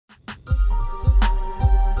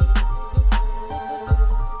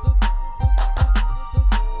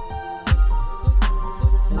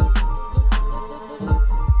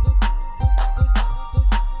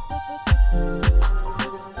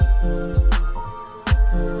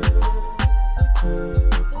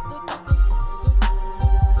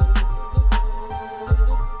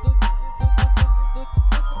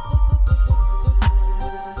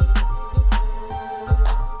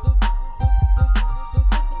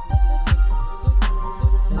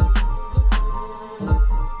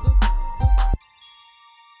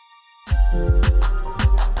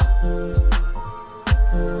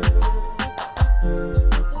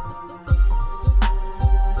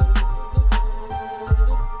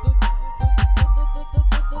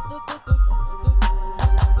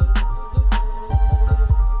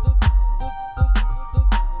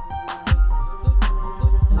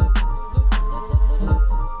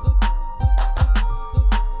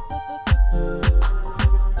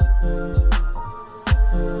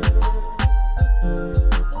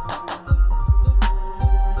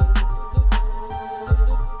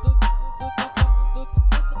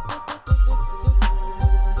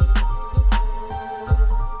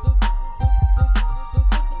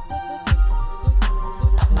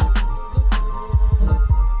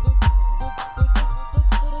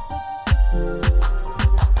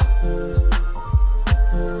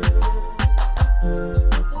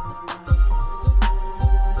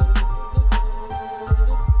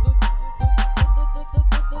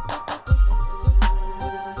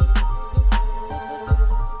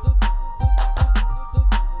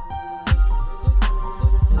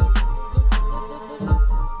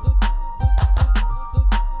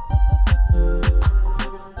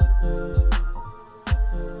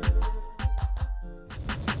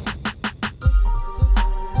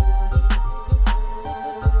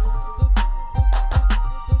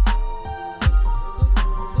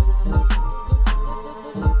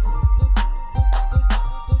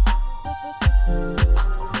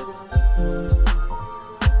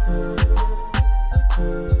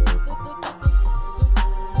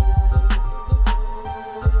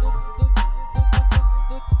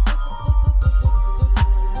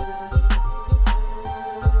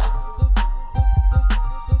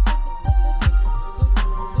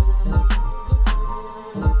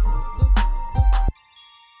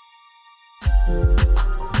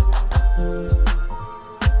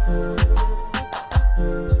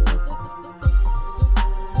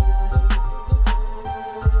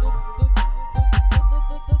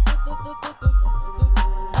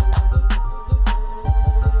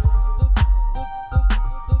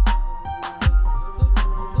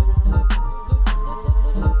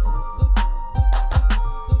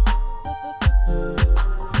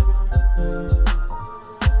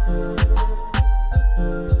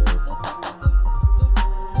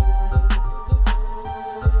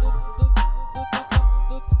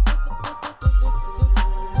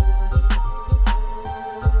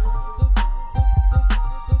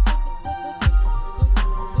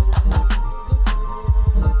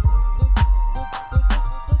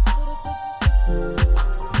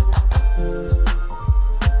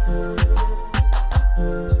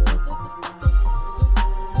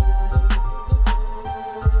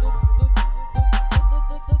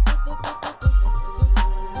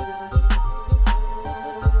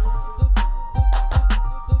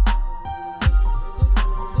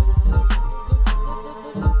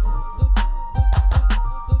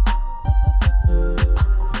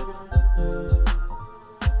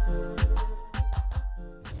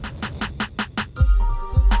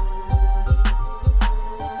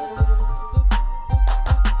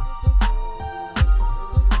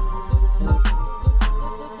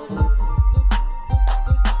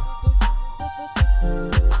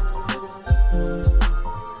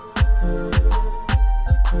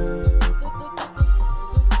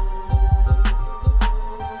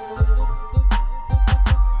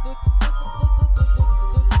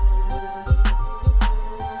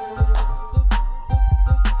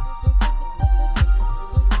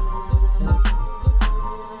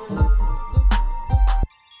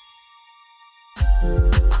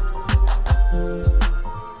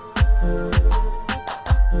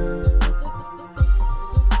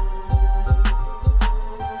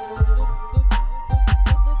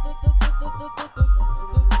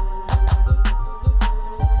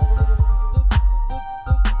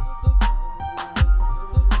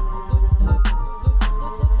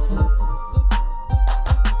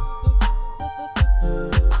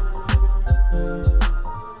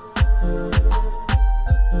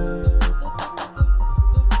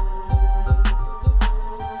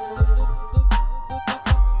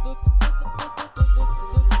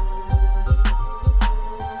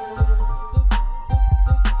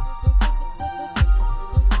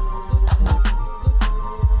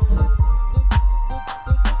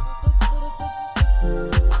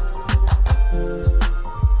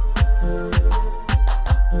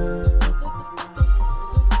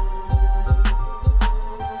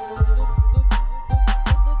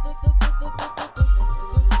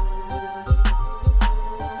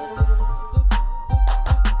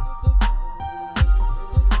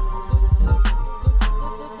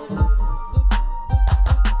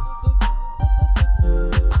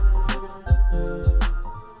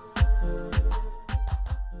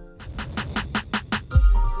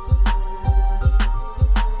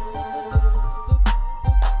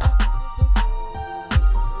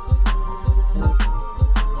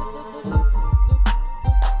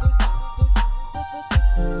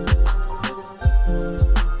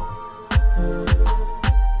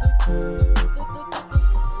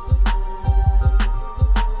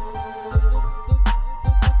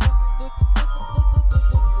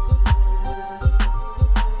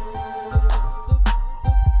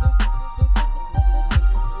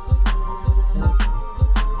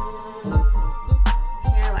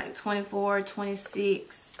24,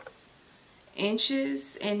 26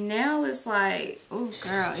 inches, and now it's like, oh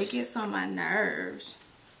girl, it gets on my nerves.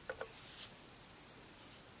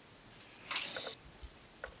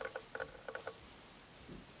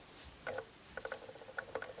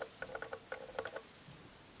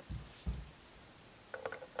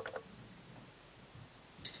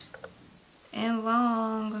 And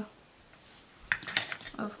long,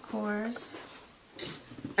 of course.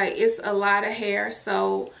 Like, it's a lot of hair,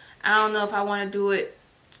 so I don't know if I want to do it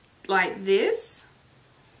like this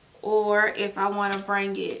or if I want to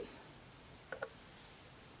bring it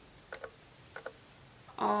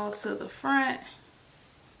all to the front.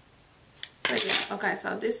 So yeah, okay,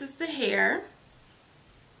 so this is the hair.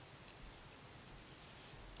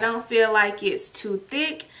 I don't feel like it's too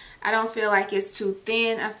thick. I don't feel like it's too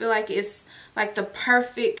thin. I feel like it's like the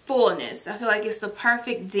perfect fullness. I feel like it's the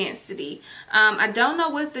perfect density. I don't know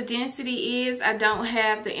what the density is. I don't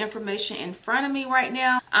have the information in front of me right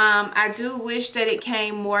now. I do wish that it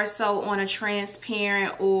came more so on a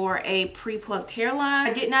transparent or a pre-plucked hairline.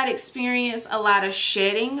 I did not experience a lot of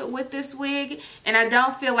shedding with this wig, and I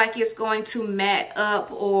don't feel like it's going to mat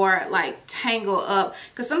up or like tangle up,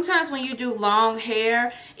 because sometimes when you do long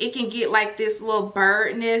hair, it can get like this little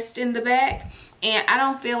bird nest in the back, and I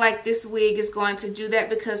don't feel like this wig is going to do that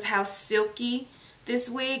because how silky this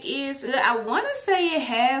wig is. I want to say it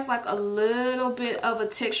has like a little bit of a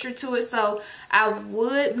texture to it, so I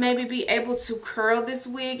would maybe be able to curl this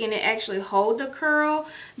wig and it actually hold the curl,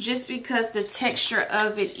 just because the texture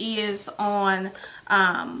of it is on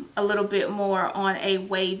a little bit more on a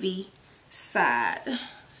wavy side.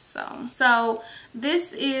 So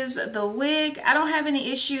this is the wig. I don't have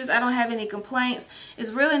any issues. I don't have any complaints.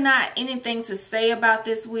 It's really not anything to say about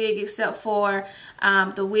this wig except for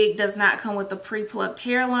the wig does not come with a pre-plucked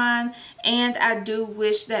hairline, and I do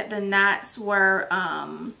wish that the knots were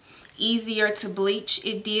easier to bleach.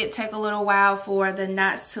 It did take a little while for the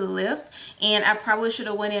knots to lift, and I probably should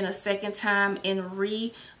have went in a second time and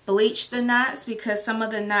bleach the knots, because some of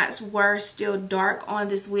the knots were still dark on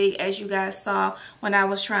this wig, as you guys saw when I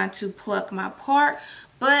was trying to pluck my part,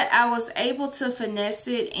 but I was able to finesse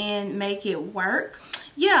it and make it work.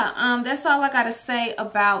 Yeah, that's all I gotta say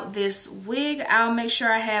about this wig. I'll make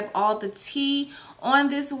sure I have all the tea on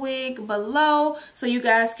this wig below so you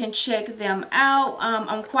guys can check them out.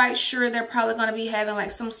 I'm quite sure they're probably going to be having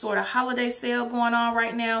like some sort of holiday sale going on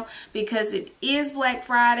right now, because it is Black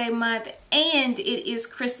Friday month and it is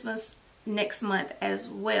Christmas next month as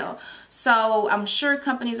well. So I'm sure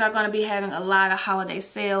companies are going to be having a lot of holiday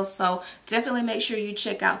sales, so definitely make sure you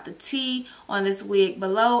check out the tea on this wig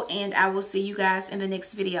below, and I will see you guys in the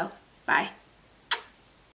next video. Bye.